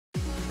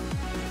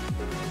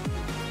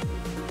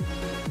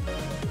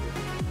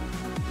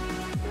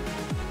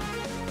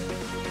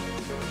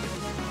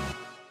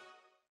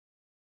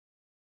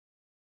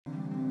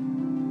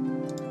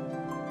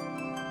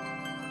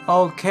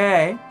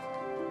Okay.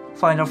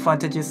 Final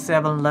Fantasy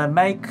VII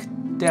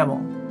Remake Demo.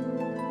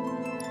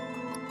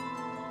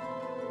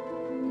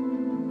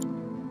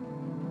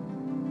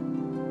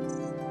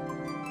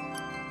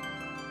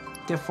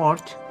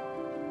 Default.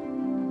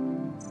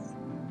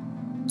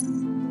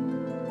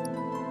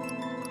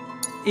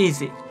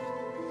 Easy.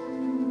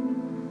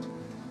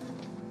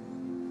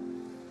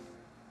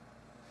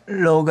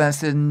 Logan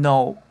said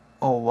no.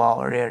 Oh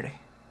wow, really?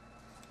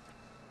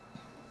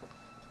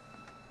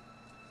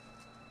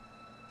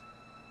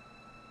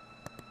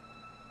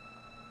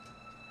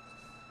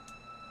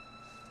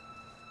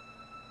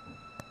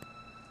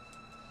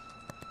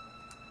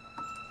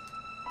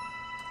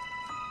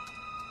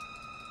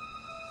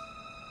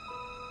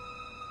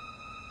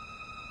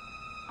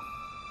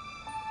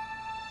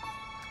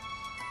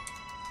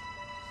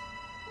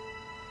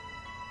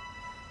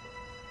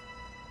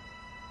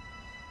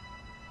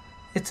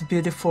 It's a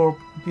beautiful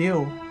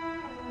view.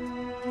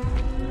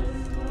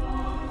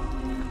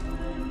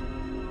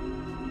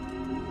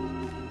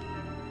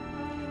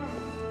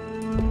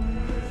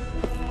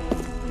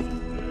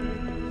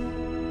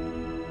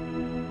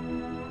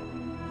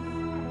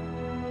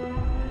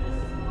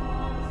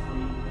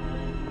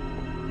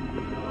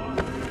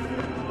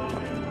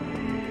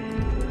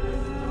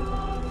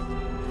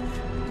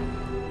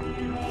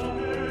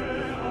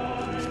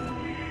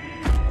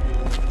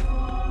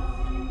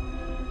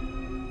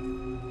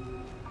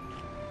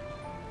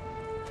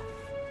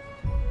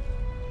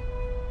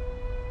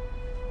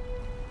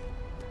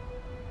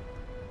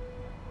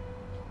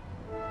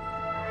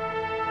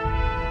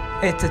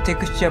 It's a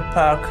texture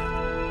pack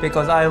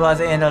because I was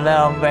in the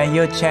realm when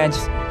you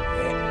changed,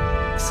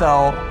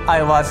 so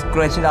I was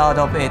glitched out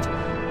of it.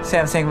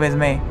 Same thing with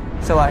me.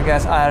 So I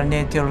guess I'll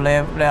need to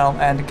leave realm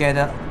and get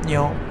a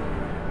new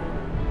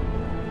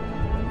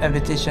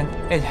invitation.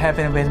 It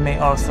happened with me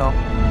also.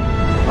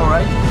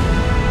 Alright.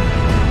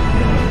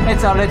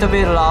 It's a little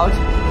bit loud.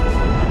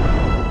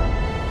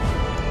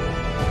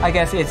 I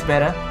guess it's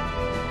better.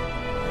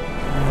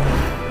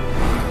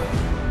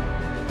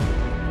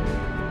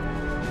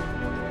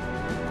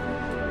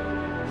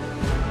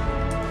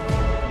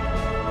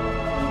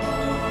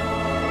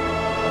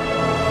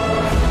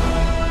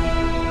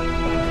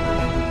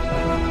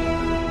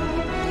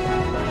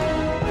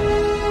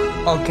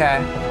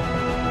 Okay.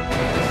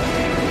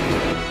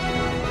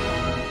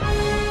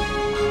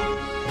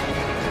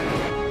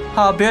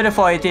 How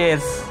beautiful it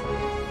is.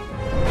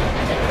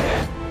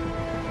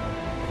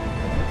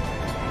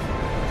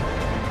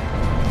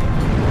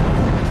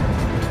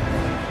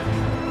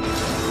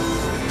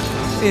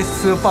 It's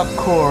super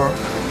cool,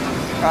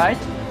 right?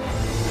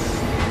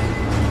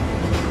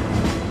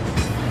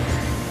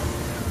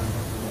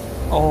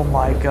 Oh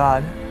my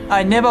god.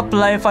 I never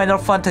play Final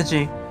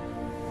Fantasy,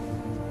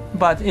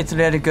 but it's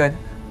really good.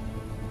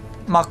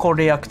 Mako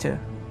reactor.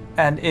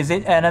 And is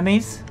it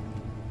enemies?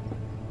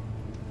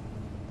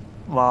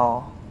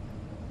 Wow.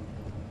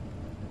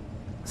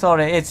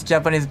 Sorry, it's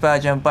Japanese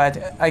version, but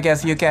I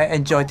guess you can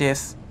enjoy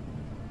this.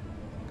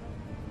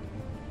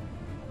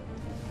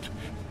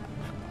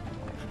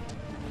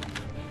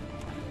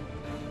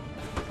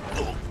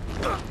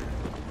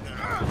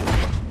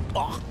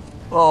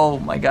 Oh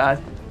my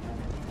god.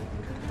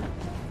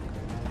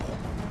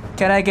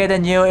 Can I get a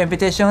new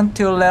invitation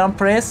to learn,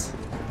 please?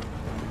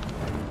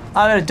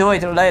 I will do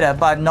it later,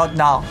 but not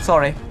now.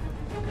 Sorry.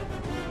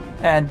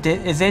 And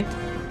is it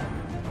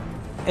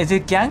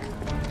gang?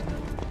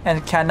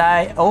 And can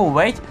I? Oh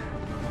wait.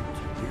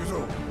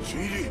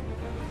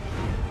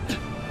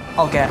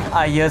 Okay,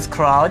 I use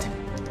crowd.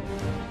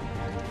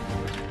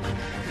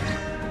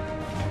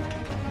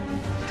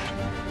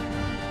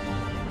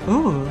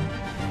 Ooh.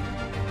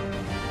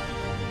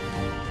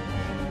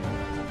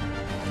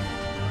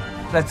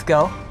 Let's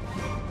go.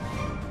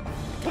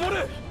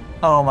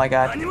 Oh my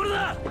god.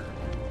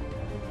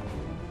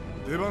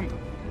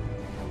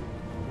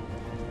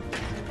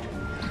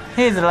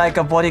 He's like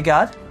a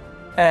bodyguard,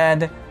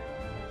 and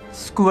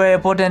square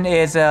button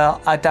is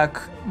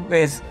attack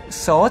with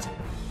sword.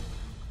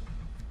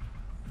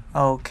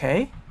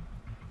 Okay.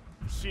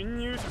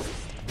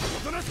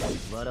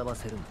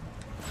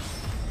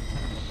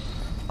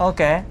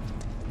 Okay.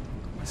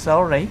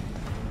 Sorry.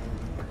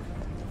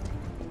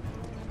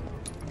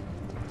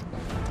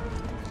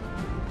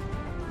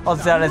 Oh,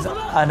 there is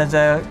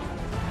another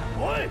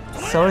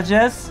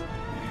soldiers.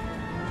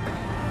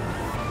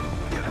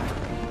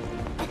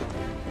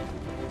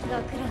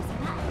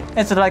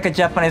 It's like a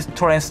Japanese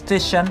train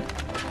station.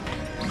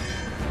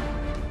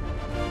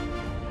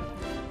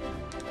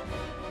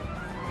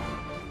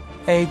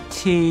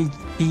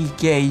 ATB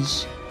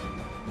gauge.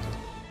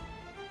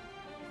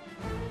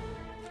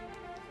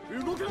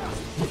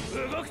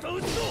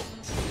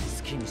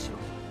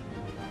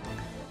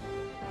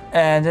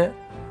 And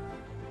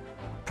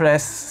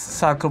press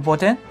circle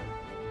button.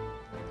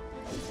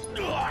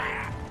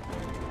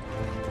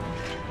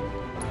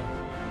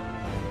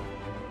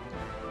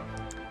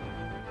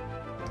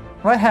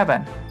 What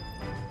happened?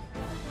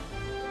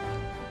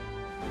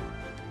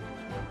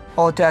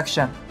 Auto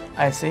action.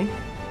 I see.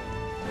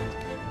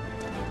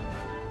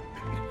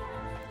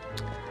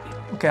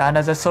 Okay,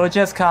 another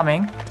soldier's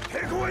coming.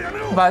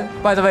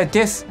 But by the way,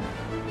 this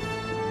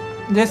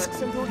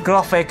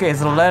graphic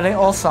is really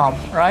awesome,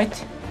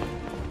 right?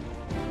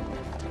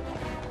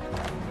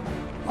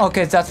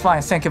 Okay, that's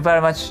fine. Thank you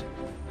very much.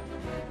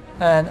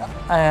 And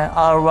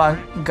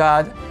R1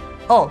 God.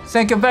 Oh,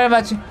 thank you very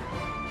much.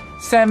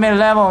 Send me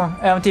lemon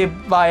empty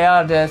by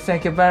order.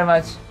 Thank you very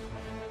much.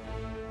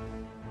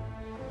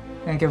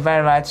 Thank you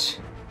very much.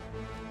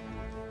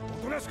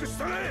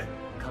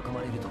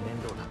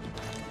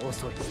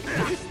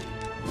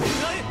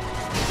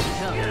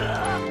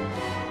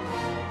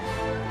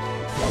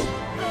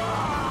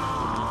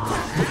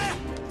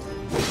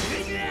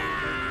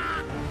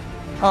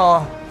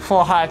 Oh,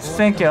 4 hearts.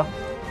 Thank you.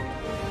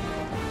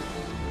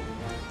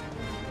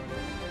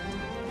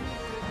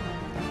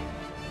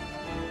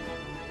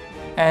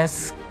 And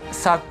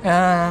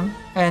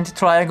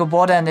triangle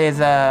button is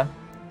a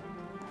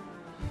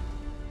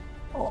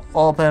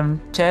open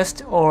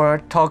chest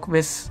or talk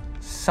with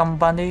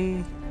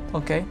somebody.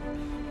 Okay.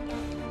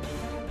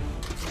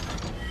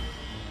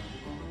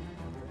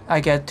 I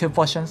get 2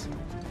 potions.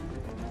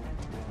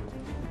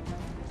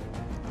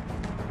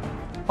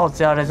 Oh,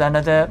 there is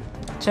another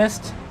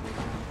chest.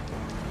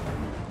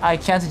 I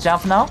can't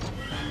jump now.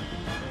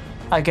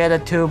 I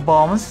get 2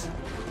 bombs.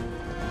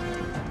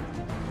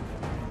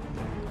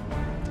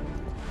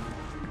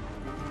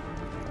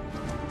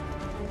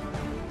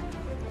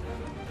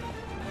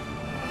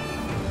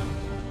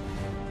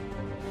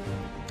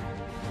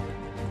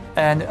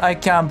 And I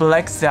can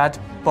break that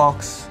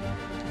box.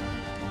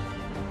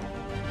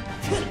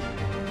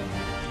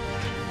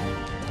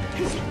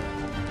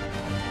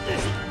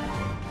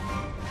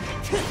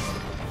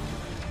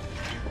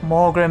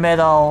 More green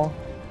metal.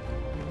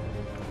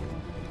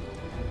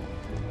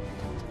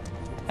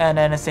 And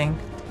anything.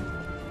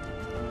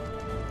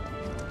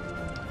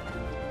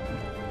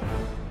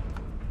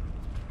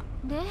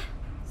 De,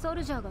 ソ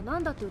ルジャーがな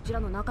んだってうち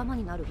らの仲間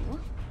になるの？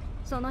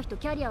その人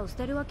キャリアを捨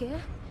てるわけ？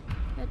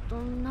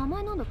名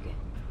前なんだっけ？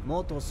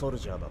元ソル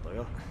ジャーだと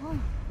よ。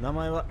名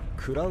前は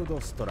クラウ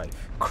ドストライフ。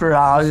ク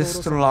ラウド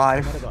ストラ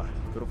イフ。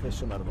プロフェッ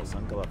ショナルの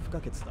参加は不可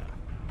欠だ。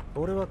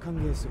俺は歓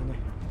迎するね。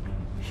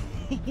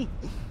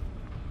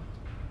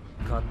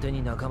勝手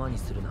に仲間に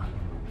するな。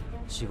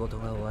仕事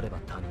が終われば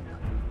他人だ。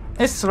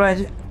It's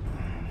strange.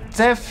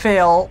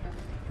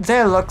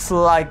 They looks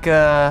like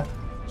a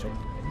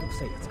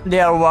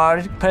real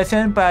world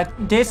person, but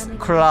this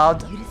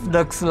crowd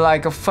looks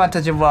like a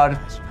fantasy world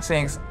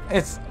things.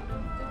 It's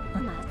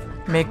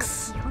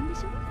mix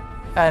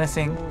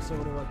anything.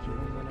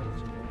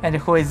 And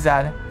who is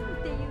that?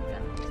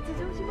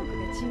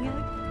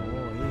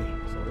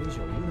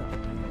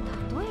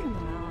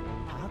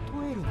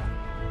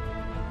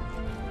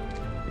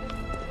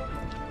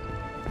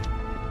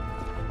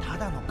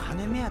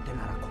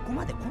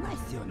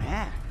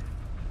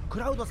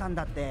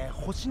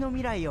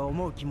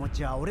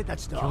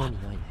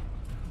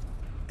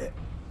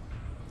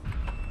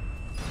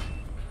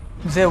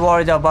 They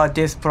worried about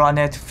this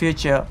planet's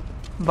future,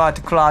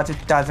 but Cloud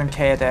doesn't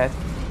care that.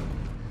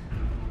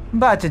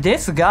 But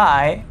this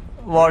guy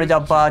worried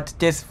about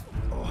this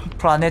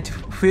planet's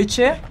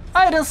future?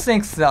 I don't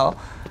think so.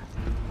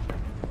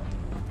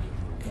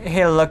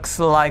 He looks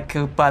like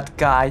a bad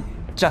guy,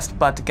 just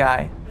bad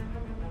guy.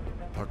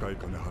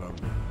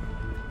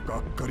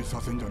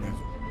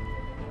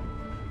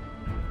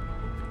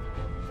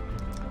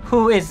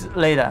 Who is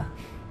leader?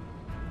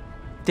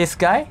 This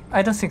guy?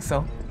 I don't think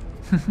so.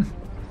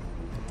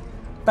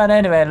 But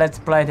anyway, let's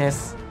play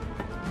this.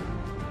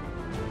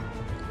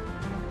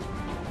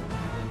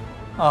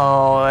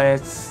 Oh,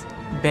 it's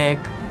big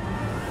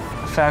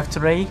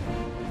factory.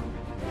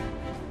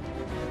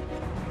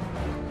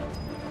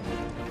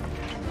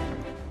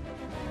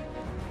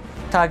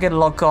 Target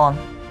lock on.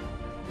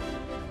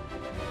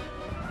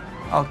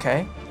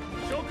 Okay.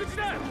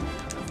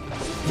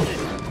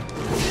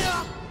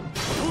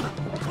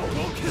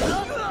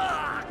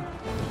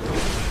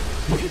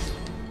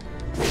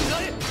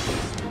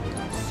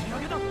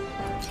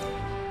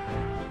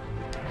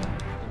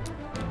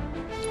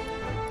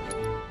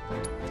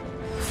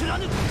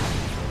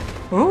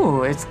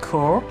 Ooh, it's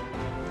cool.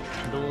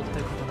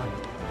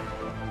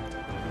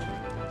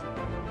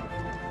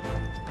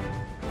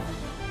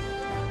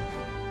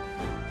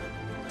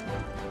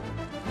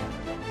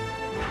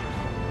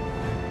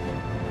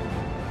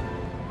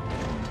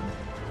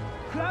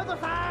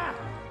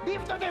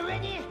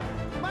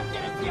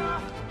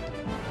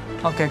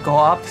 Okay, go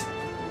up.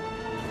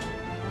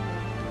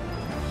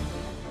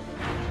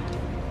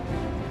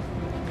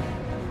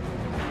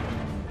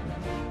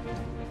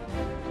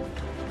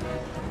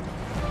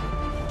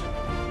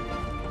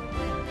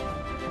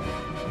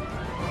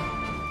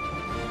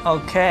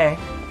 Okay.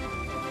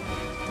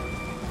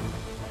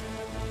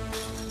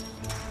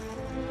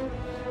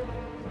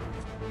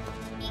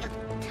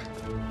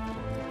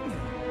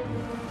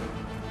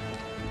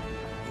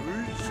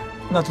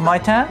 Not my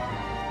turn?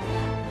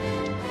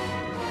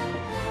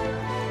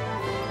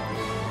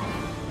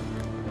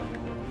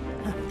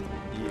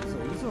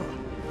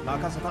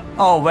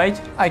 Oh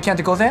wait, I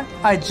can't go there?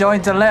 I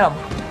joined the realm.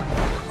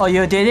 Oh,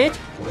 you did it?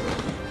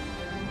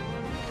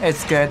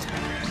 It's good.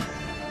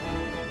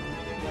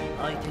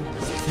 相手になる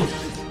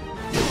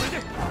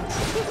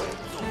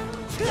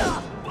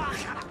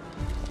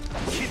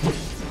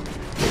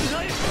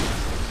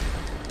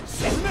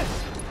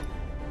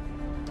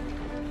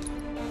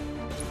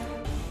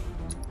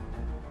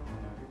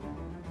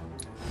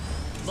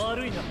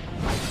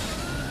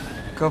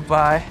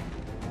Goodbye.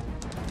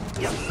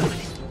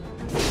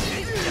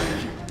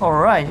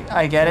 Alright,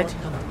 I get it.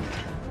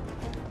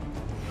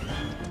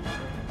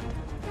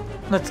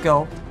 Let's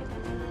go.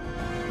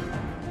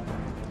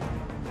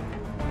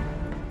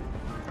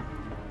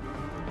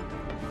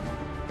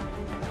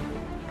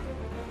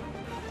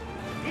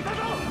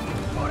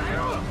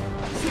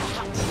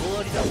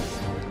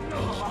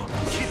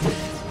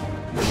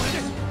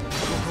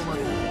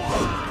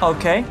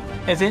 Okay,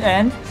 is it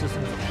end?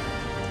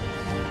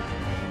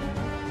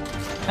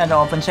 And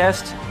open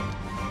chest.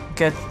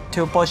 Get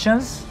 2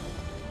 potions.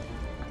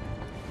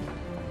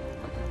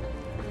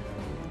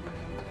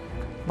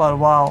 But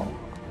wow,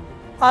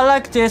 I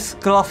like this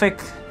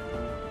graphic.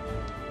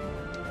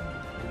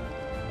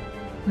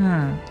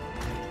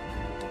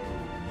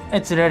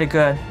 It's really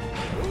good.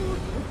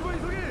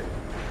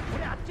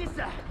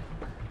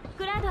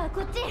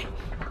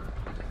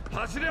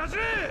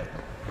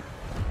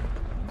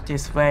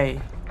 This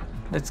way.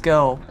 Let's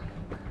go.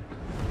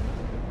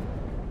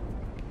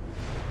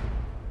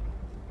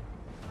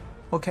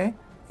 Okay,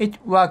 it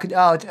worked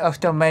out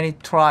after many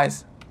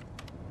tries.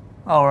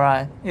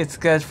 Alright, it's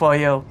good for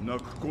you. な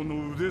くこ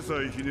の腕さ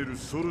えひねる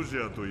ソルジ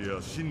ャーといや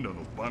神羅の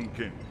番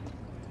犬。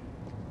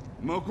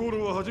マコー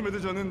ルは初めて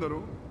じゃねえんだ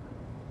ろ。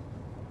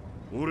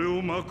俺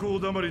をマコ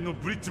ーだまりの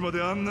ブリッジま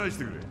で案内し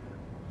てくれ。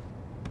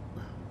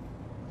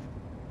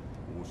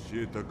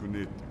教えたくね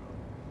えってか。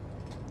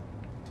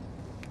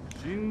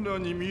神羅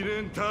に未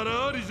練た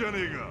らありじゃね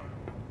えか。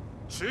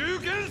中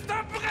堅ス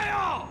タンプか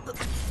よ。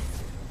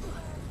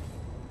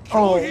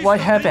 Oh,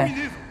 what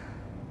happened?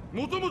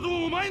 もともと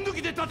お前抜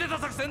きで立てた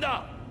作戦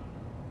だ。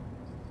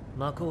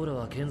マコール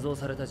は建造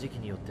された時期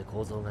によって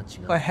構造が違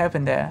う。 What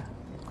happened there?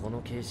 こ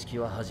の形式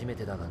は初め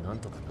てだがなん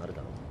とかなる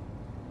だろ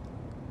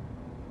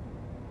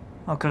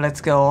う。 Okay,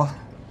 let's go.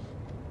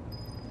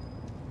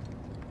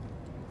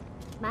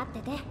 待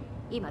ってて、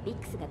今ビッ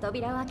クスが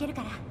扉を開ける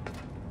か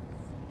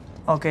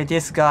ら。 Okay,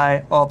 this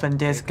guy opened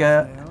this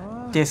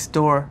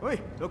door. おい、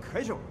ロック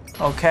解除。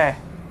 Okay.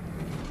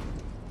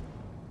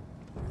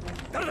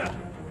 誰だ。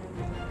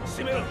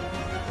閉めろ。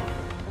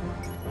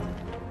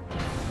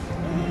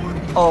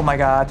 Oh my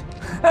god.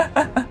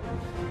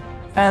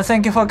 And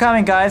thank you for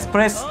coming, guys.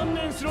 Please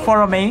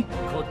follow me.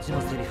 こっち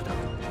のセリフだ。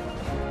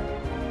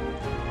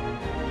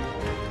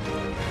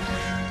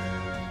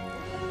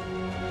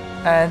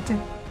 And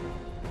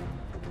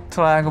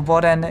triangle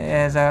button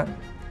is a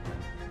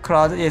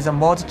cloud is a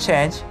mode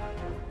change,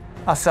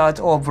 assault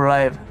or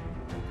brave.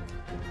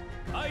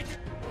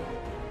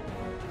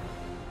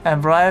 And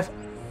brave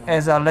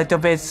is a little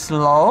bit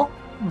slow,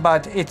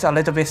 but it's a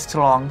little bit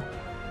strong.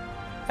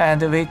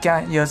 And we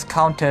can use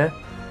counter,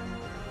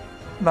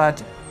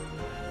 but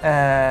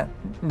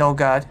no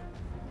guard.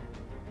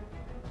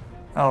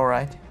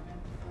 Alright.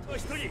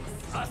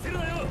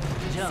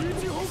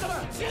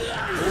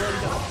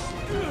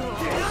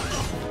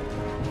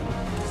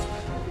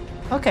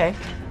 Okay.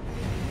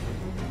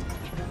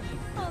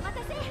 お待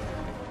た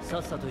せ。さ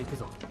っさと行く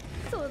ぞ。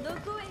その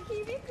声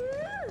響く。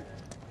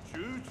集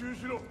中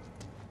しろ。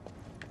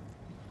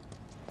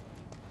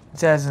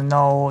 There's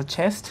no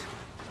chest.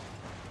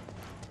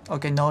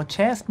 Okay, no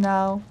chest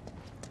now.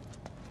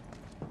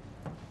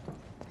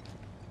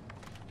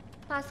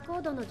 パスコ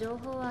ードの情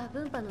報は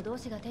分派の同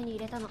士が手に入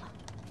れたの。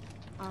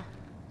あ、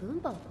分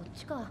派はこっ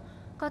ちか。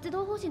活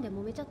動方針で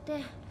揉めちゃって。は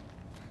い、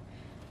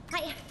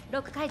ロ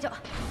ック解除。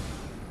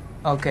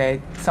 Okay,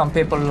 some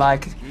people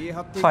like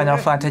Final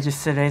Fantasy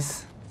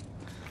series,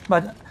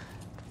 but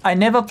I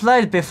never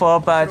played before.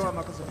 But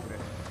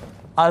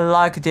I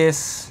like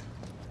this.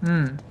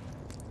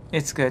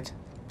 It's good.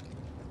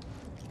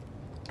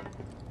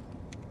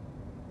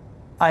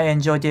 I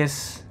enjoy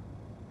this.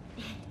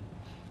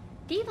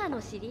 ティファ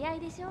の知り合い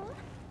でしょ。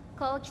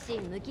好奇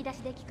心むき出し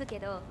で聞くけ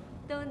ど、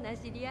どんな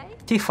知り合い？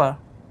 Tifa.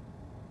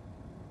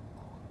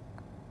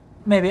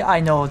 Maybe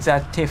I know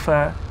that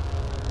Tifa.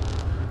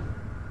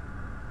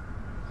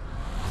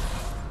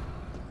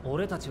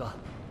 俺たちは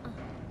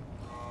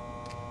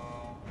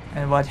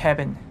And what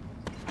happened?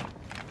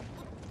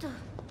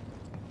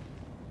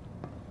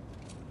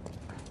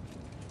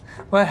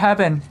 What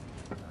happened?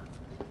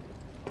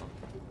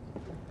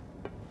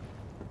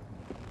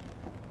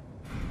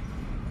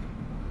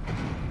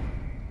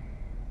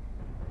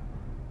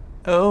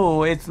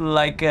 Oh, it's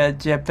like a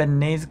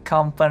Japanese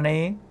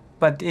company,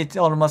 but it's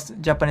almost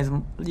Japanese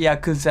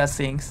Yakuza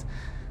things.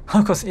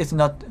 Of course, it's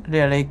not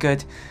really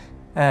good,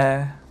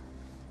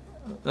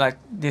 like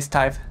this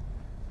type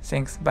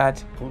things,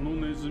 but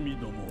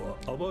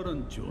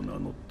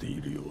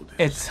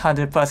it's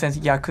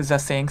 100% Yakuza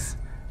things.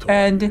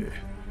 And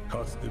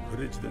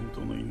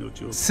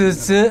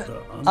Suzu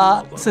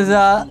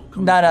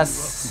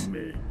Naras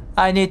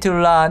I need to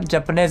learn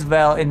Japanese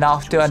well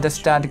enough to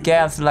understand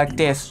games like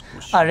this.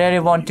 I really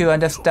want to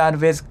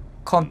understand with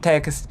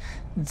context.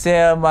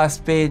 There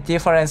must be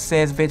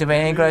differences between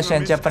English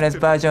and Japanese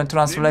version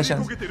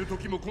translations.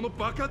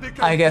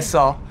 I guess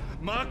so.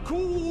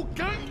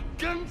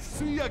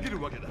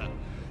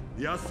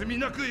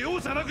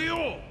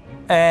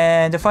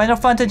 And Final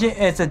Fantasy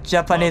is a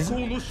Japanese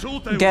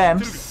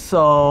game,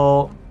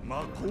 so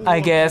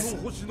I guess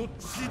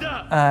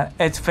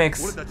it's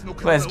fixed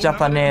with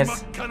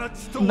Japanese.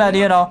 But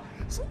you know,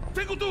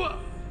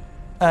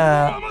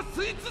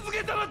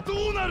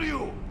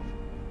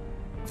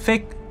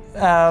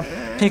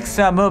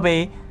 Pixar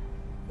movie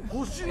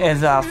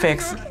is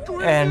fixed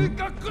in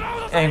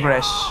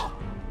English.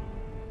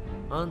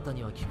 あんた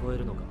には聞こえ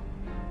るのか？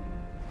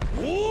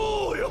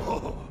おー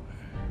よ。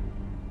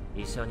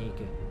医者に行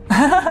け。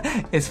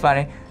It's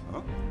funny.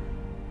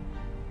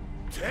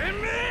 て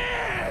め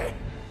え。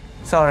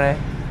Sorry,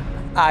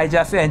 I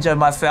just enjoy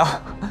myself.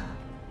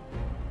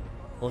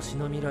 星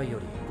の未来よ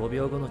り5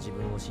秒後の自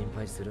分を心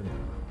配するんだ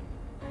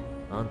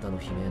な。あんたの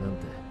悲鳴なん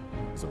て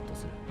ゾッと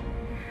する。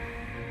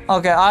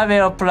Okay, I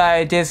will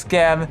play this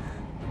game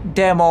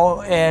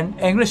demo in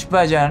English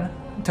version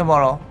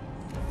tomorrow.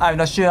 I'm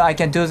not sure I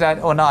can do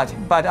that or not,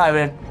 but I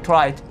will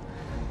try it.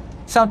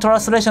 Some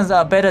translations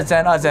are better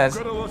than others.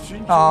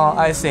 Oh,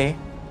 I see.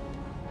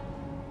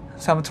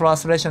 Some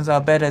translations are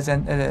better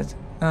than others.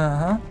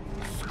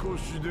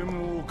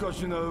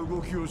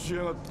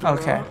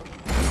 Okay.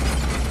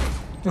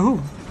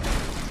 Ooh.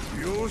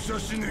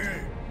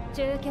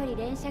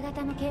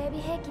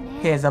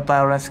 He's a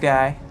violence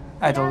guy.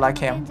 I don't like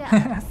him.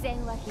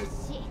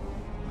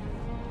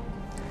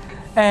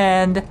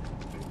 And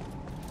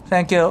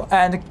thank you.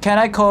 And can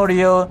I call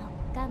you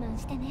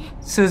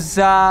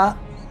Suza?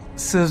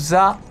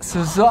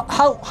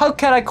 How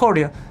can I call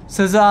you?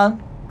 Suzannas?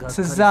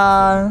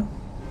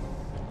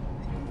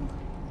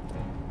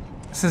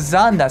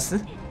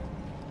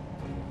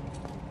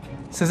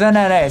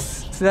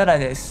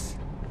 Suzannes.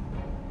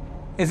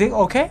 Is it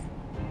okay?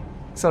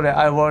 Sorry,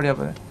 I worry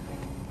about it.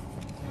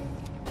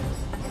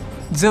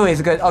 Zoo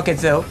is good. Okay,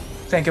 Zoo.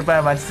 Thank you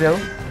very much, Zoo.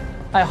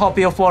 I hope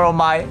you follow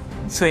my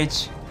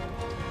Switch.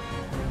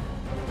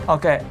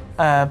 Okay.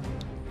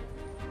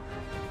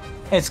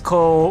 It's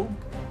called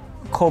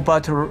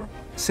battle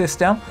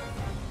system.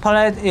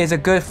 Palette is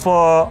good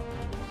for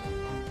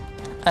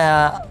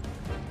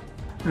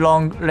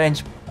long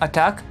range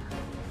attack.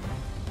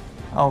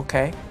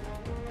 Okay.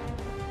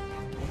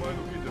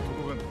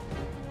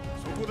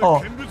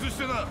 Oh,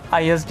 I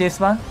use this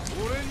one.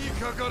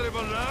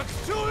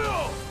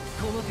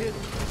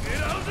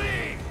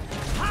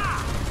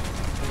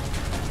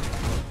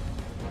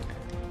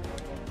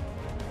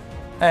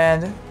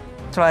 And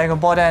triangle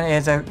button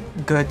is a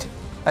good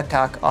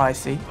attack. Oh, I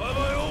see.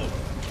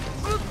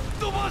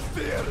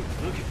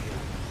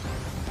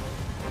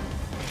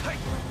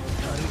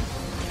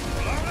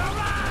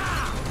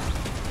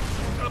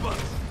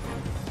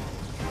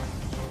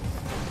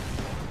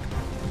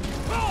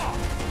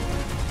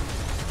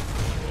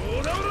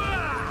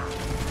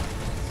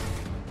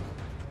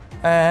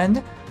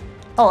 And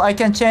oh, I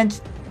can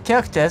change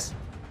characters.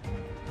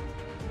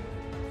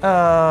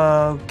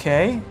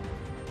 Okay.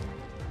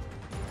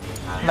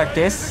 Like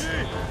this.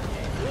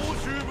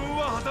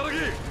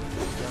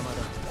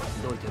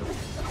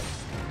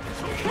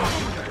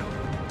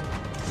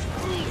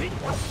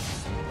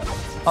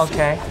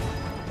 Okay.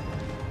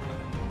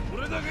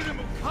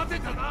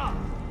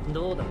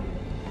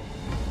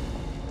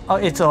 Oh,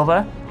 it's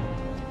over.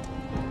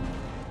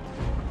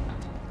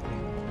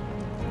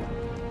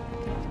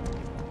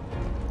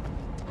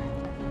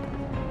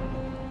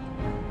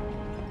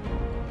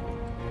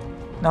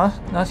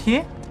 Not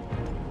here?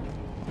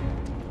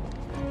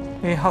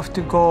 We have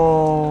to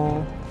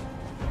go...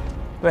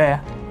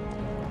 Where?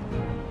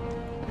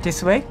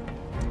 This way?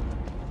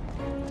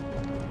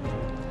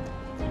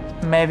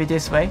 Maybe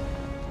this way?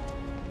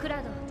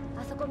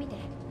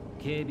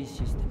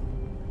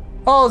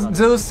 Oh,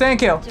 Zeus,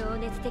 thank you!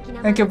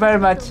 Thank you very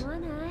much.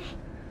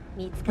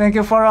 Thank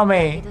you for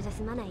me.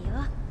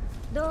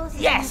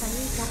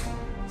 Yes!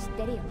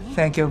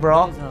 Thank you,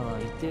 bro.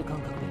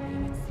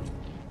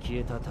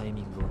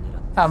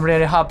 I'm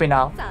really happy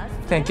now.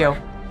 Thank you.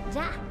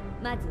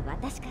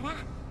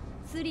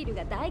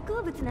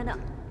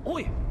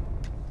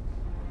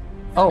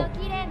 Oh.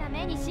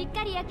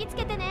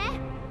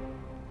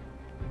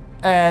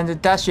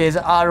 And dash is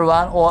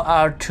R1 or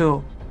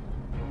R2.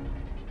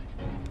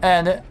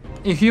 And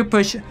if you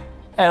push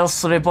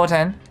L3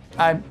 button,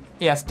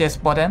 yes, this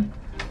button,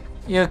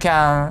 you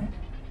can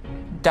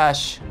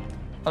dash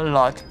a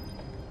lot.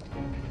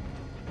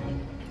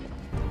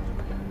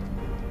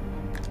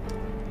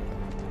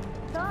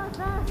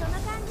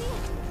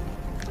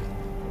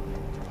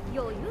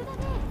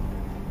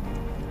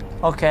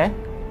 Okay.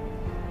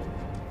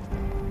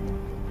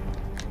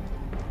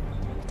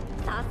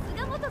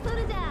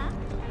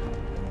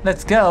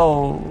 Let's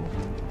go.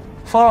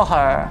 Follow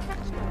her.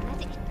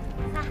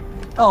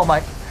 Oh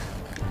my.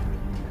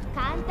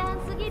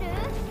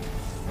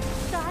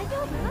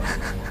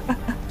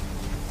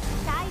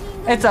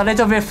 It's a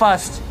little bit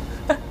fast.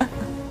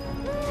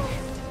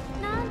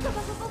 なんとか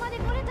ここまで来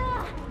れた。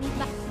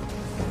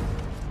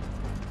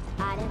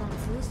あれは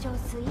通称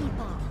スイー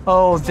パー。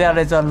 Oh, there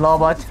is a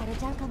robot. され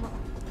ちゃうかも。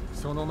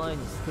その前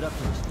にスクラッ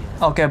プにしてや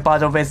る。 Okay,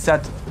 battle with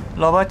that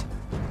robot.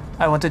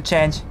 I want to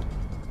change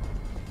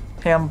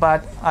him,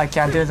 but I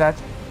can't do that.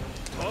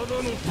 ただ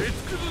の鉄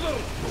くずだろ。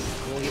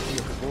攻撃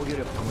力防御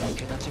力ともに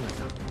桁違い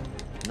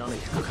だ。舐め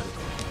てかかると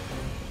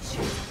死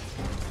ぬ。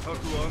策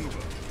はあんのか。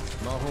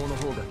魔法の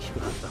方が効く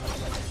はずだ。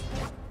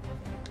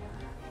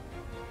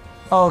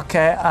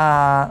 Okay,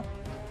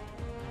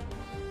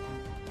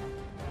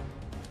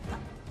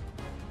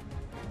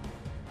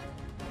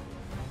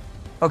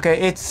 okay,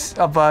 it's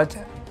about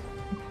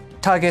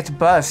target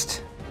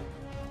burst.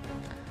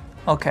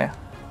 Okay.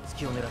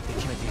 隙を狙って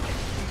決めていけ。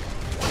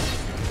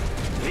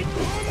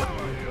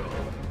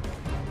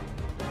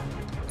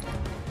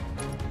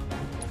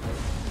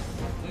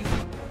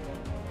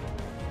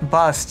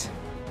 Burst.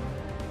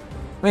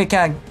 We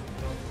can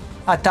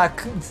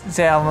attack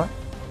them.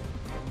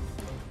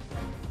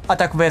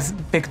 Attack with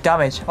big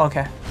damage.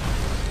 Okay.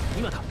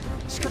 今だ。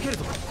仕掛ける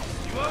ぞ。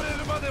言われ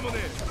るまでもね、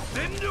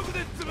全力で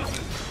潰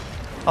す。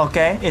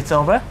 Okay, it's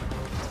over.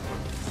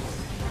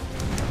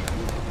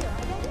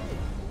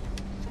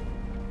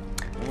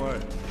 お前、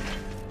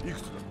いく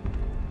つだ。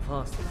フ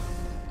ァーストだ。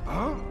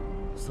あ？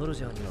ソル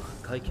ジャーには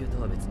階級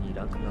とは別に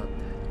ランクがあって。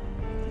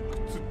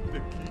いくつって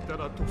聞いた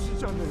ら年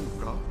じゃね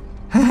えか。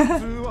普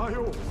通は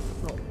よ。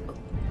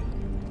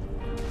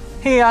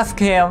 He asked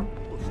him,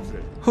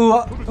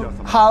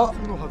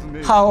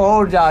 how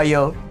old are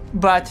you?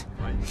 But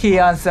he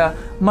answered,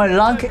 my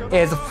rank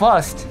is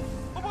first.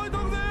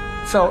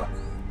 So,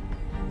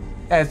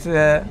 it's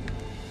a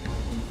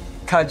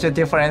culture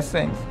difference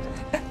thing.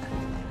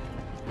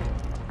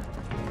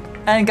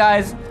 And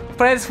guys,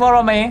 please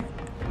follow me.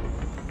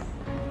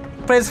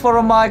 Please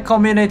follow my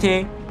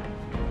community.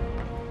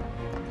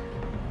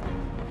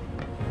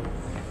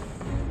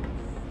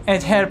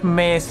 It helped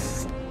me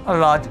a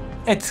lot.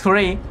 It's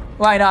free.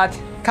 Why not?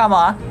 Come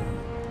on.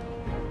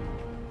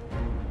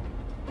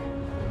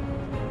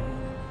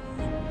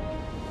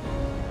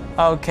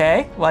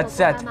 Okay, what's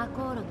that?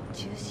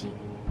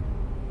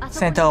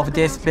 Center of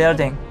this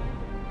building.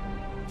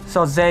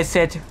 So they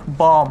set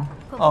bomb.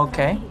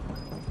 Okay.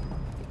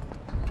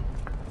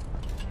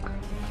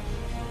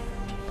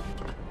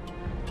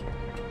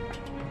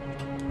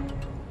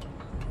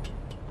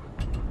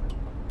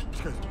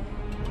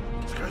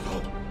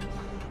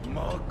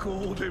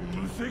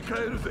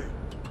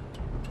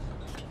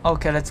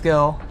 Okay, let's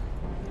go.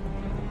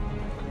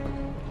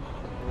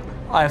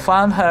 I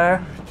found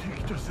her.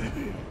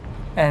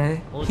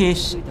 And he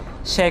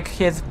shake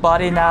his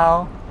body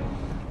now.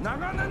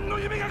 長年の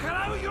夢が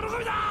叶う喜び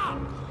だ。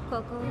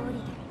ここを降り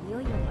ていよ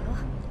いよだ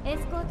よ。エ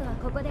スコートは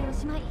ここでお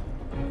しまい。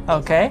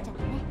 Okay.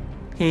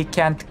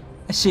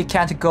 She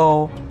can't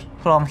go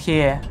from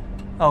here.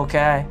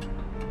 Okay.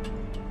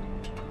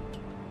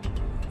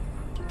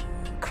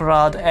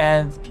 Crowd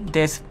and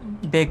this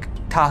big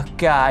tough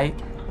guy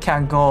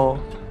can go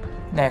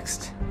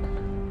next.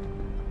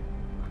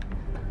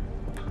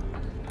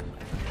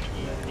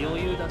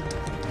 余裕だな。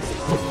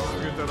受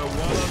けたら笑っ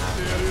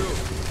てやるよ。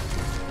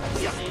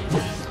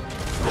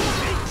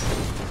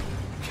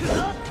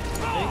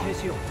連携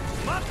しよう。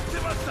待っ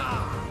てました。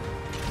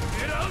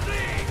狙うぜ。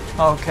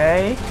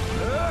 Okay.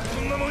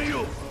 こんなもん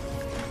よ。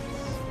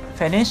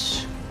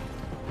 Finish.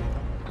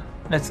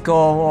 Let's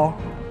go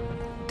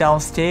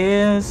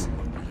downstairs.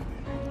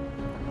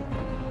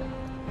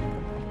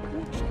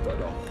 落ちたら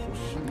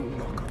星の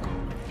中か。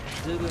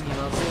すぐに魔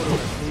法炉が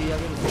吸い上げる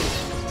ぞ。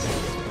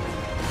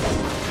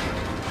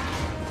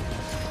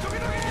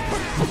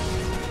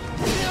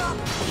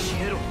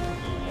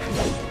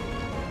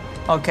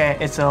 Okay,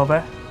 it's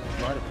over.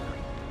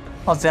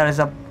 Oh, there is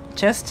a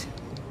chest.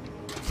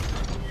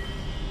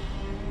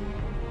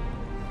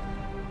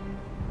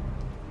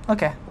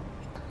 Okay.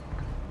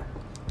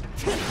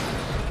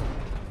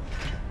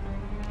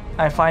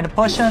 I find a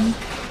potion.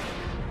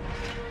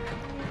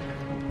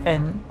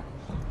 And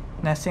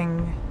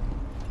nothing.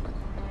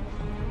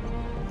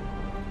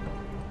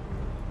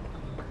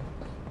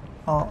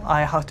 Oh,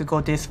 I have to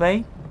go this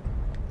way.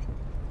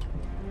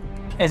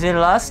 Is it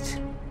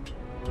last?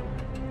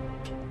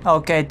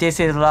 Okay,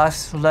 this is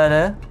last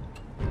letter.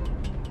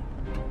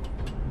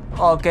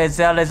 Okay,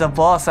 there is a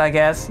boss, I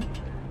guess.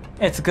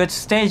 It's a good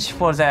stage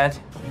for that.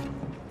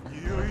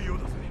 いよいよ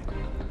だ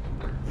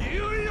ぜ。い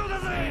よいよだ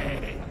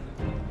ぜ。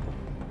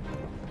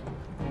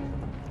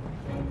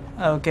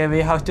 Okay,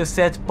 we have to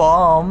set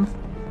bomb.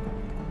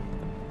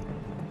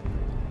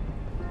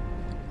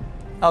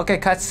 Okay,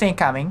 cutscene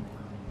coming.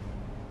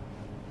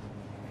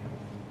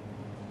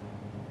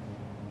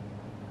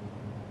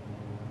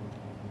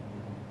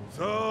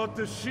 さ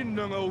て、シン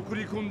ラが送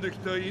り込んでき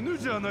た犬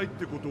じゃないっ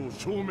てことを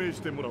証明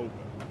してもらおうか。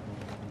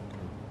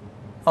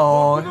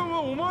 Oh, 爆弾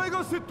はお前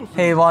がセットす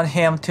る。 he want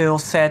him to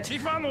set ティ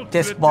ファの連れ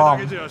this ってだ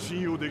け bomb じゃ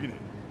信用できね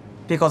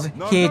because え。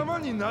 he 仲間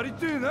になり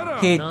てえなら。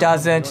 he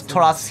doesn't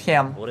trust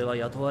him. 俺は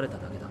雇われた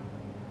だけだ。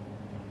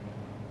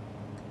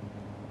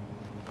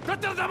だっ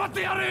たら黙っ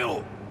てやれ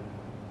よ。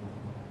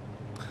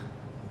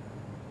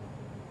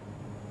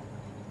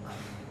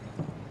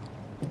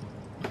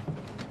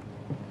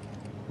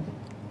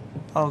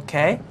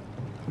Okay.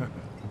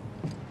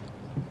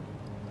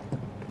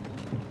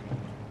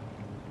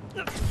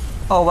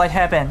 Oh, what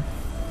happened?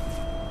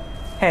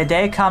 Hey,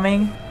 they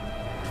coming?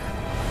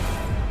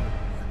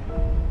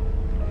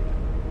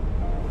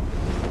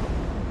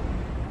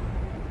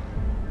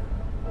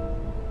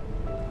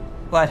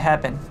 What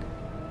happened?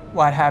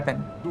 What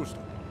happened? どうし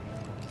た？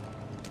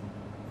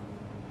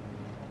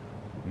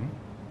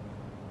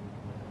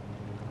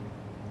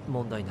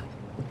問題ない。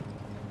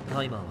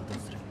タイマーはどう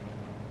する？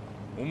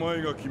お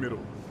前が決めろ。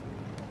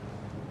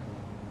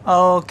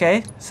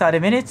Okay, 30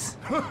 minutes.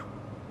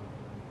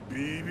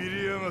 ビビ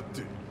りやがっ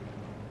て。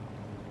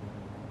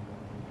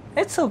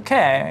It's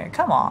okay,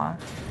 come on.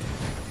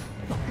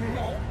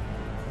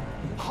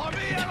 は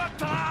めやがっ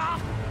たな。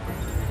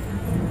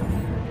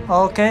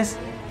 Okay.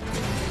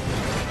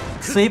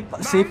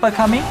 Sweeper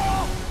coming?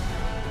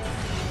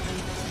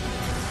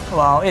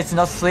 Wow, it's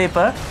not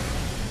sweeper.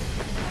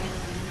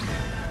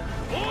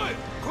 おい、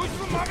こいつ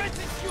の豆知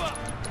識は。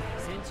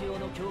戦地用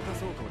の強化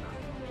装甲だ。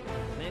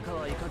メカ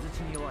はイカズ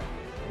チに弱い。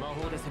魔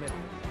法で攻めろ。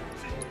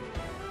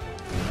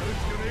やる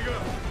気がねえか。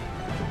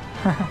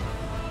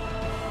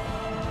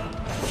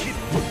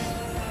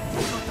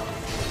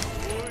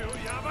おいお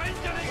い、やばいん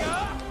じゃねえか。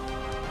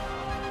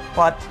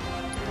 What?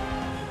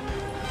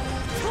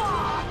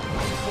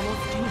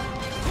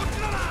 こっち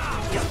だな。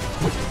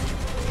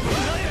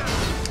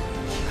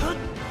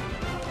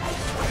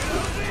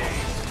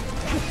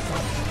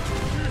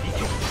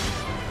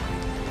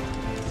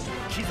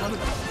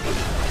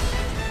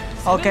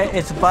Okay,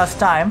 it's bus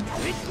time.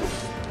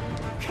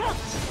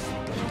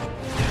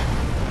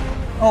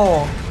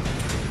 Oh,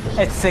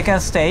 it's second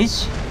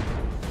stage.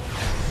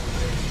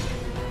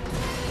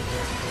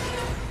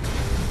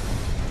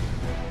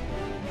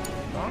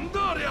 なん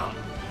だありゃ。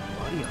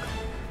バリアか。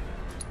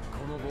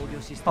この防御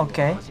システムは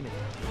Okay. 初めて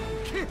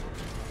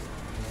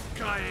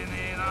使え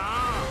ねえな。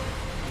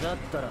だ。だっ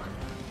たら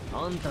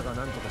あんたが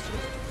何とかしろ。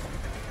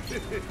腕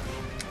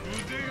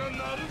が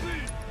鳴るぜ。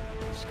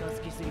近づ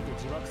きすぎて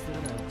自爆する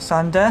なよ。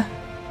Thunder.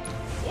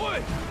 おい、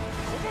こ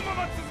のま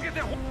ま続けて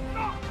ほっ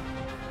な。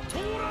通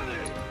らね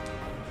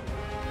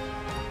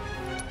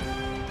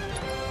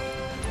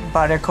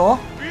Particle.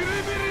 え。ビリビ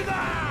リだ。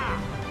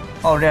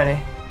 Oh, really?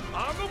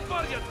 あの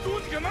バリアどう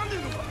にかなんねえ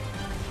のか。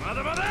ま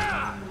だまだ。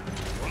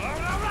ほら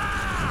ほらほら。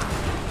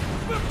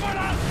ぶっ放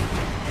す。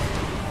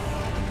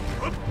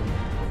ほっ。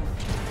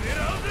狙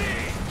うぜ。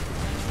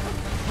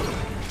ほ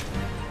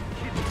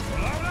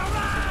らほらほ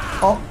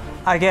ら。 Oh,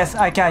 I guess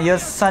I can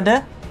use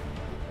Thunder.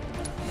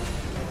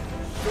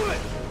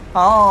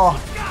 Oh,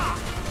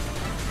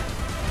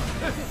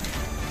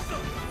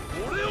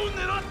 俺を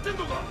狙ってん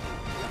のか。は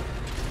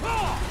あ。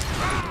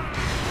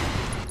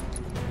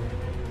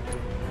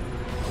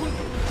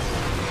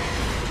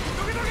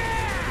どけどけ。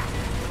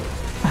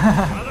ま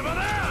だまだ。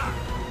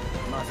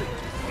まずい。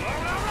ほら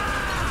ほらほら。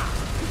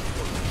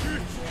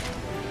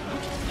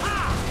は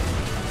あ。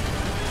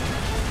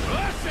よ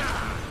っしゃ。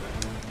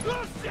よ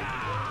っしゃ。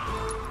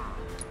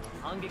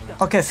反撃だ。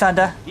 okay,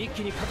 Thunder. 一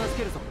気に片付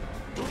けるぞ。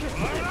どけ。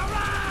ほらほらほ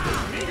ら。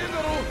逃げん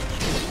だろ。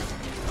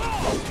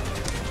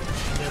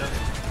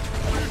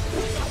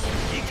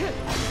行け。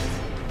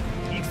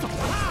行くぞ。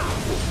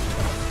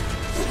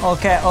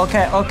 Okay,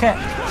 okay, okay.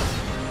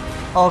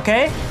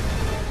 Okay.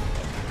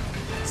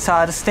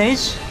 Third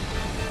stage.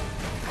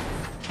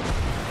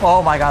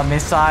 Oh my god,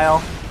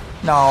 missile.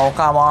 No,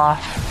 come on.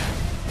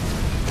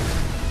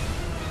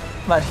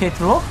 But hit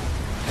look.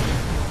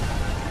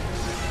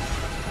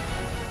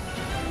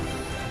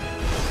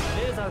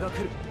 レーザーが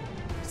来る。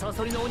サ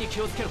ソリの尾に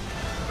気をつけろ。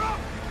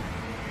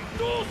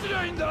どうすり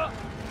ゃいいんだ。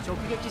直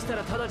撃した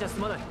らただじゃ済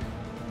まない。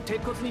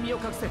鉄骨に身を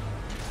隠せ。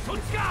そっ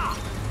ちか。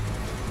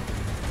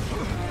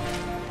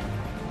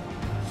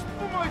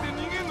尻尾巻いて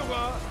逃げんの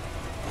か。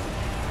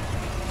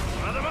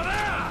まだまだ。さ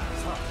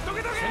あ、ど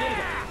けどけ。攻める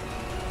ぞ。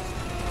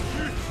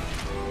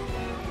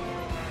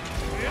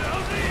狙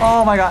うぜ。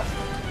 Oh my god.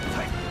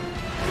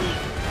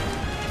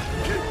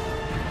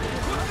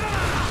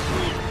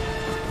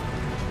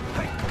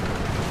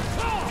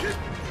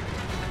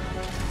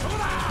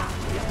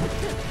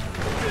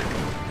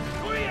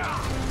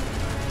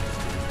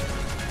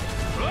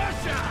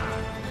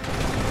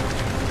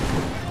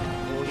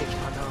 攻撃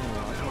パターンを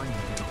頭に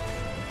入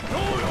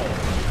れろ。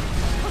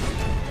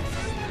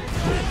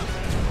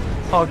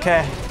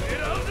 Okay.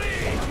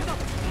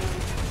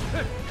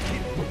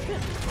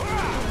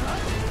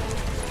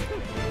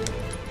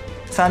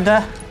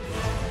 Thunder.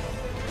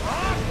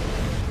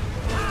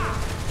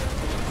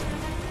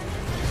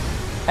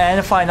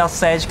 And final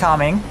stage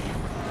coming.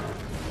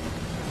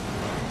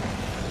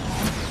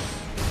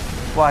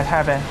 What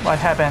happened? What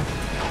happened?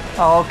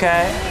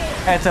 Okay.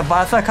 It's a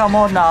berserker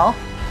mode now.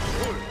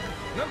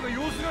 なんか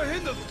様子が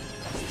変だぞ。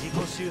自己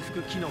修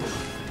復機能。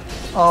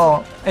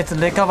 Oh, it's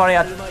recovery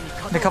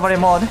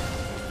mode.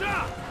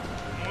 さあ、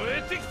燃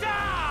えてきた。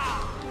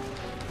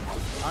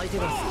相手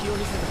が隙を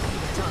見せた時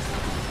がチャンスだ。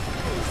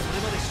それ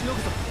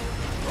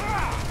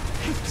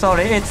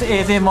Sorry, it's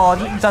easy mode.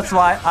 That's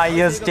why I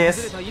use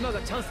this.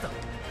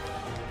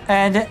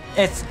 And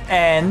it's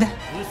end.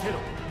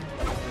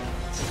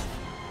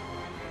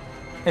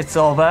 It's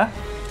over.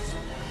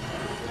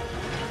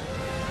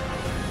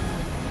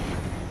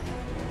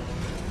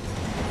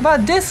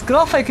 But this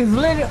graphic is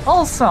really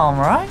awesome,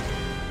 right?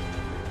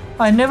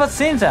 I never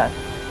seen that.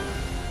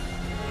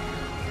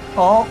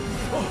 Oh,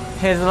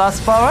 his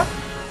last power.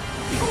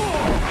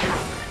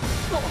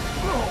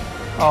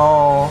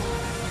 Oh,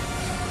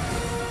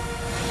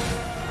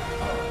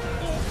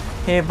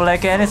 he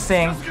break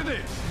anything.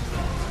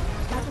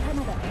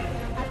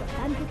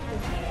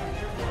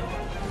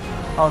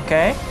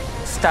 Okay,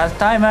 start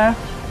timer.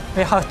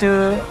 We have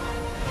to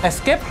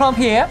escape from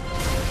here.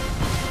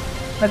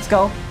 Let's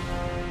go.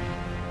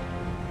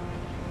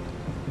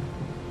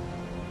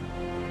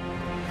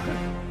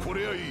 こ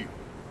れはいい。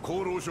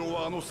厚労省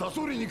はサ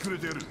ソリにくれ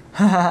てやる。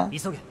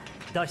急げ、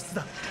脱出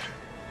だ。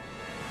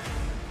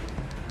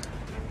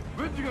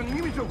ベッジが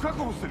逃げ道を確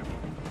保してる。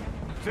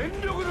全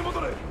力で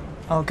戻れ。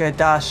Okay,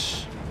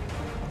 dash.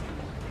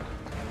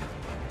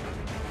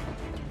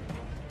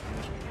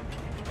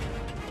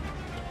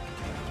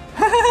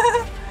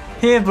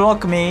 He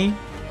blocked me.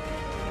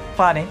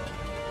 Funny.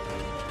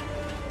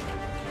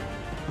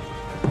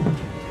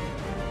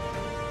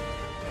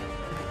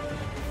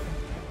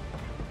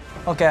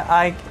 Okay,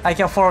 I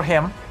can follow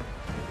him.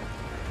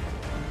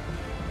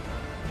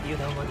 油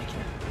断はでき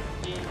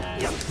ない。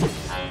いや、こ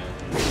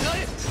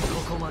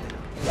こまでだ。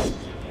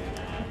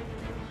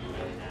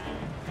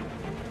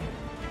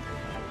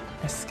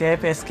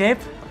Escape, escape.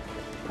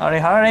 Hurry,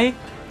 hurry.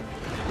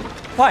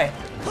 Why?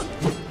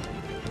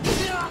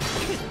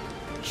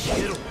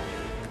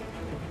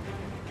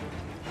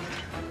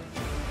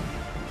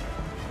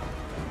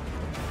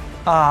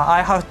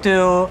 I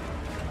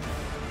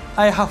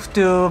have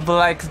to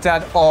break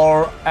that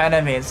all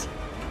enemies.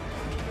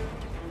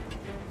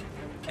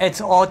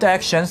 It's auto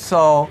action,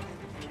 so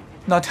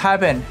not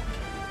happen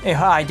if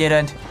I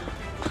didn't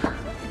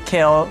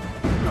kill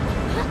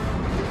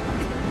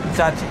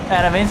that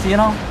enemies, you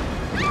know?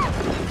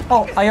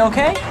 Oh, are you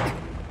okay?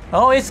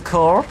 Oh, it's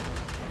cool.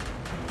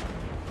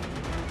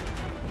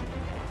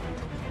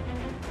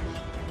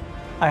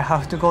 I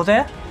have to go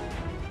there?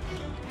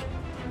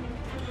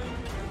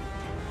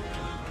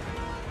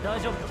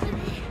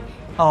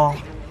 Oh,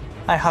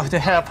 I have to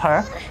help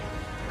her.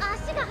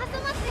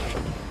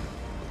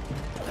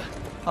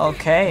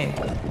 Okay.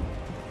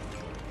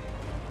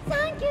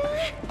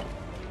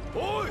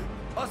 おい、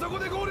あそこ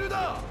で合流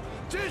だ。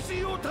ジェシ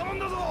ーを頼ん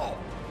だぞ。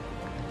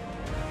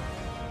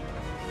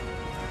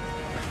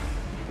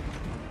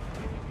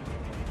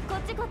こ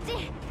っちこっ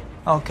ち。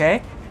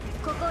 Okay,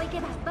 ここ行け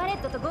ばバレッ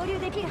トと合流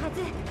できるは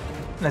ず。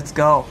 let's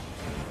go.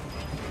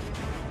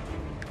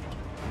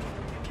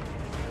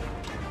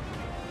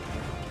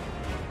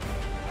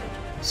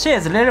 She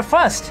is really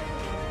fast.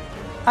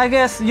 I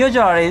guess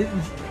usually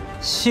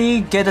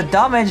she get the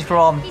damage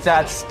from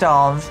that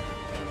stones.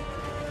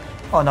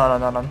 Oh no,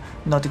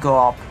 not to go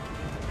up.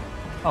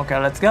 Okay,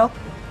 let's go.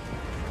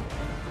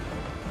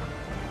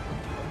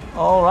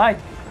 All right.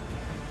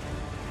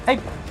 Hey.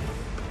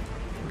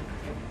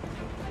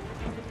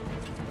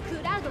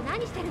 クラウド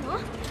何してるの？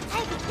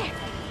早く来て。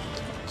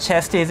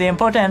 Chest is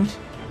important.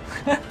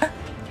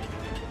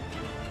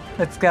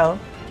 Let's go.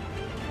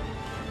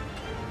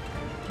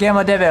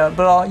 Gamer Devil,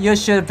 bro, you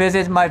should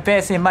visit my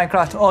base in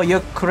Minecraft. Oh, you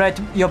create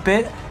your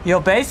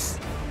base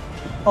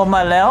on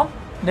my realm?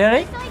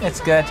 Really? It's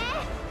good.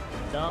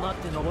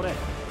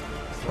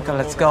 Okay,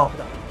 let's go.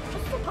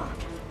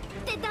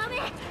 ってダメ。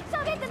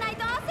喋ってない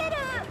と焦る。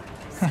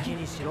好き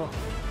にしろ。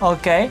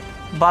 Okay,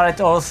 but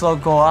it also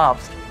go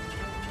up.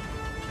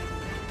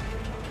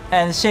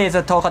 And she is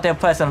a talkative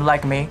person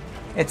like me.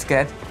 It's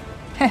good.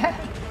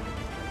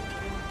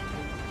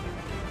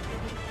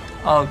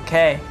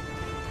 Okay.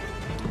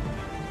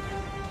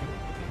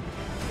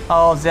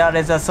 Oh, there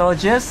is a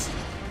soldiers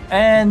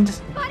and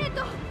バレッ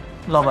ト。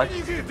 robot. 先に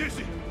行け、ジェ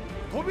シー。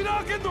扉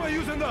開けんのが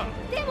優先だ。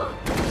でも。こ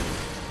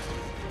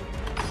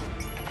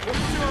っち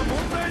は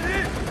問題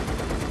ね。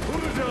ソ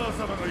ルジャー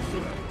様が一緒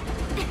だ。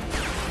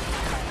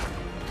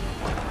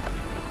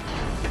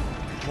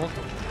もっと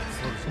そ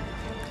うじゃ。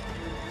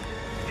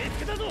見つ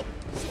けたぞ。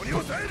それ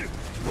を耐える。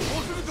も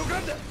うすぐドカ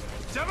ンだ。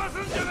邪魔す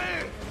んじゃね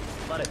え。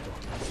バレット、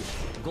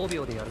5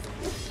秒でやるぞ。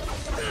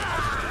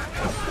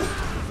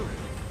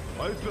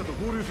あいつらと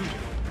合流する。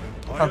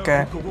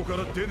 Okay. 早くここか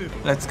ら出ねえと。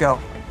 Let's go.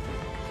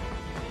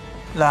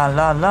 La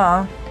la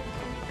la.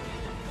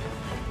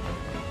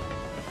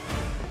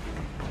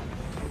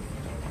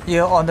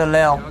 You on the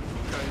realm.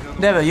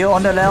 Devil, you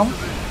on the realm?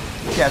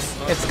 Yes,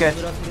 it's good.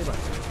 濡らせればい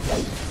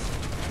い。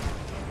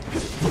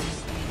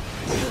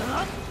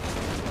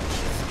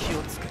気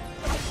をつけ。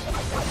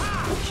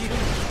切る。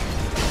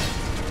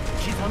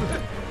刻む。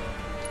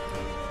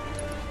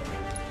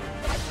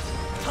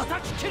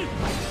叩き切る。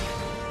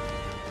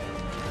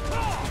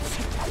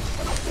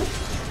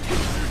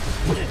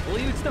追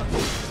い打ちだ。そ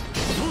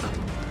うだ。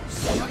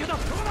仕上げだ。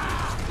そうだ。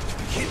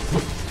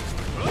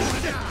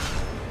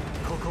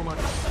ここま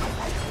で。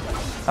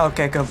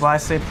Okay, goodbye,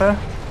 Sleeper.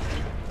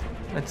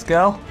 Let's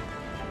go.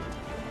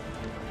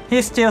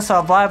 He still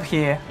survived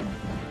here.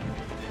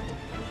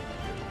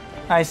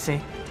 I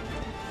see.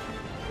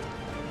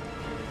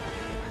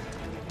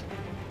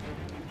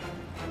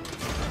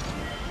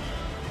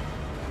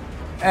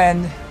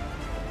 And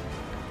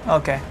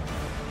okay.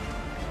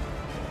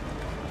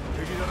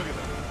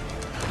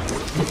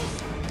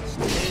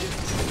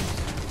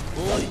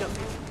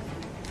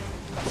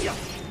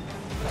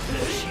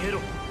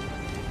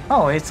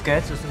 Oh, it's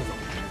good.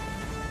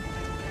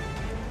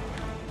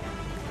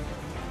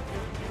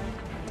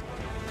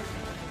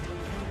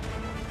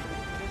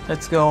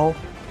 Let's go.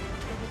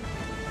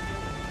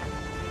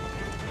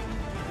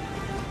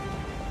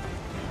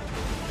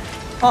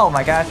 Oh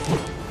my god.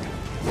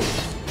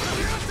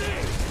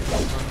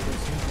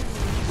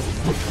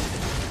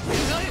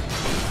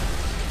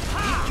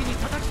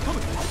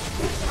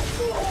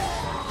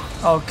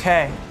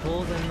 Okay.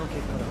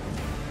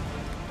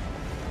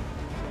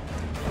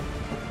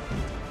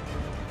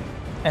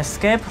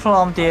 Escape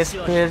from this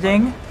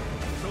building.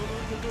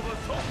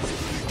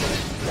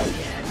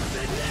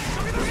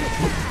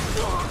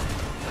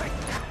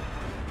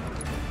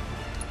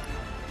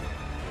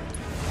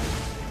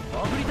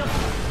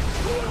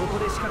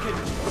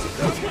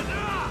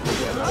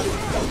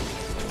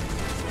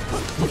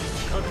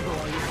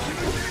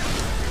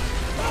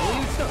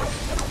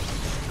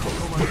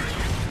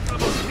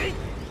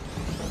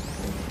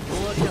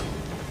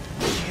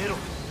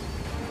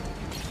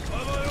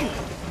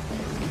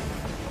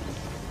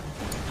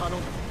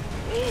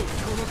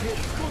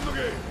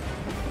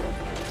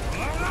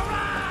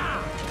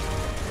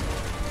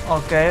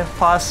 Okay,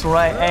 fast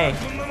right A.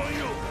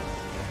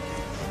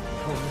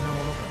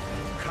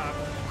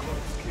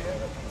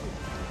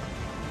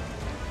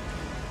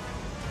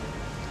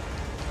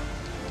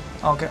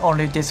 Okay,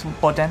 only this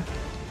button.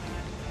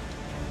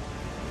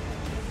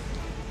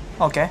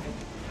 Okay.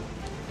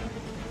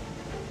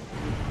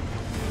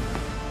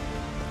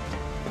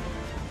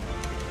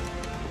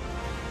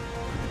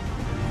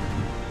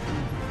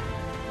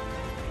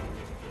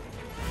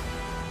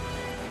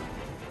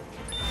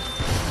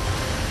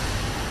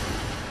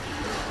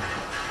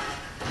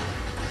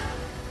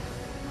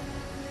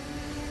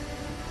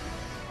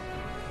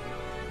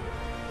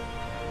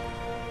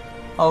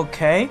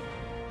 Okay.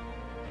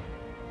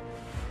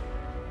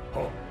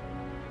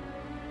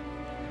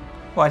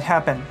 What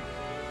happened?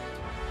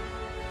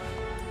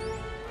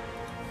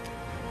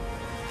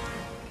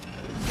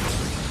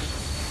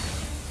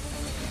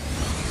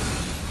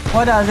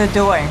 What are they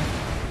doing?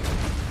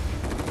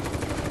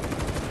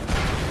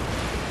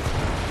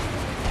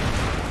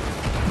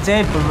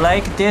 They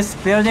break this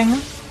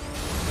building?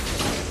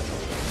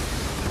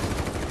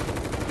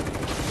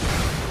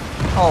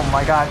 Oh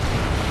my god.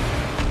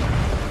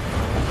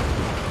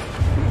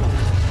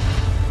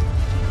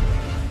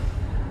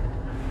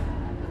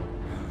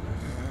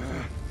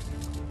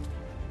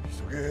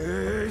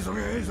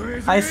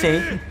 I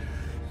see.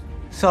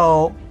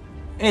 So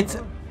it's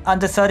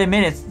under 30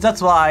 minutes.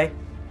 That's why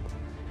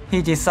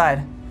he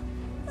decided.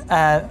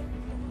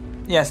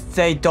 Yes,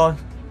 they don't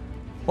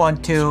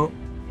want to.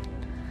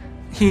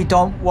 He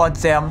don't want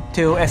them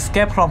to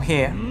escape from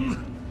here.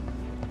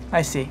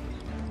 I see.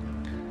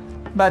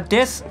 But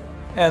this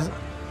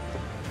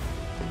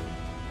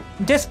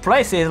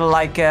place is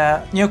like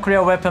a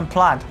nuclear weapon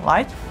plant,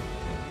 right?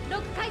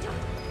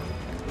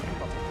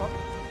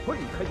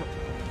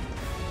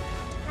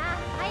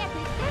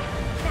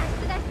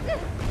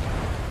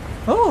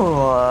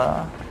 Ooh.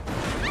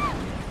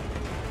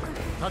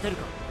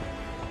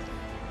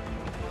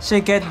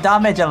 She get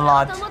damaged a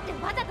lot.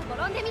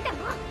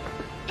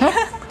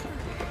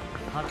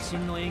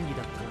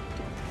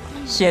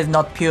 She is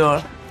not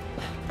pure.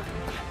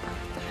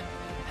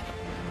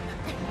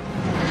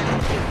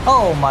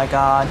 Oh my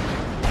god.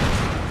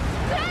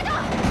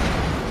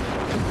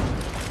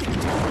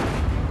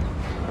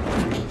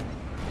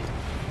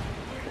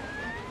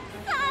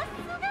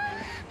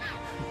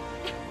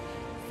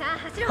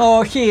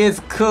 Oh, he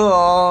is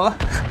cool.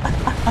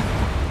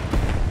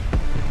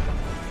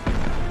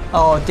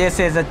 Oh, this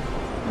is a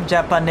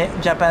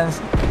Japan's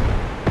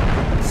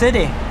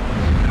city.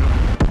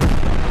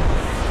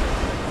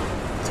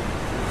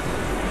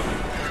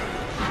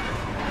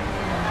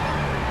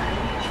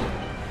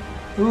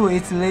 Ooh,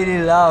 it's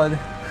really loud.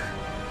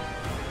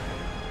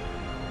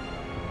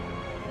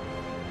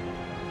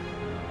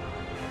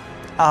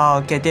 Oh,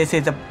 okay, this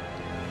is a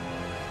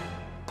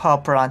power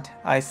plant,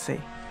 I see.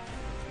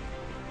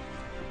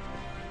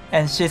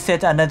 And she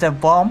set another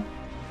bomb.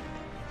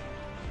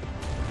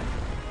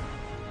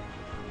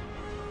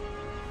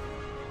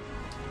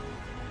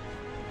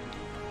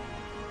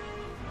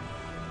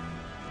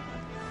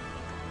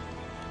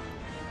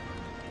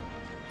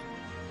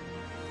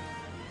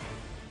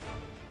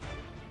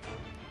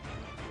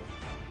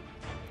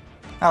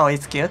 Oh,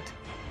 it's cute.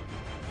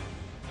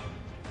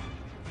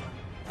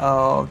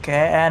 Okay,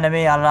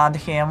 enemy around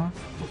him.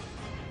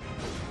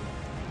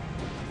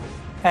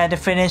 And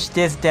finish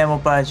this demo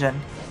version.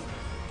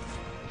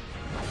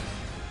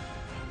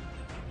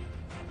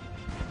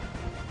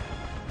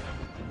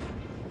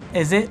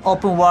 Is it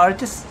open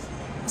world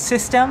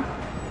system?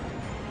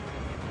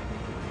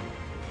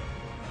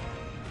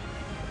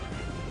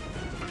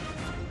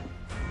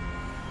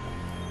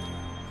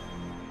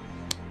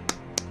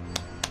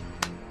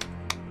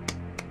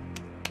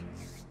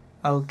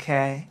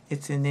 Okay,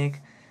 it's unique.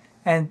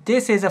 And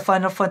this is a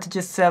Final Fantasy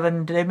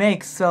VII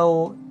Remake,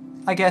 so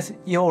I guess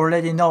you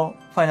already know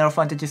Final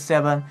Fantasy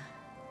VII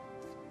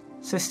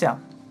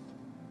system.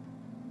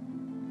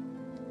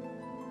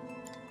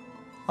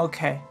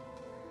 Okay.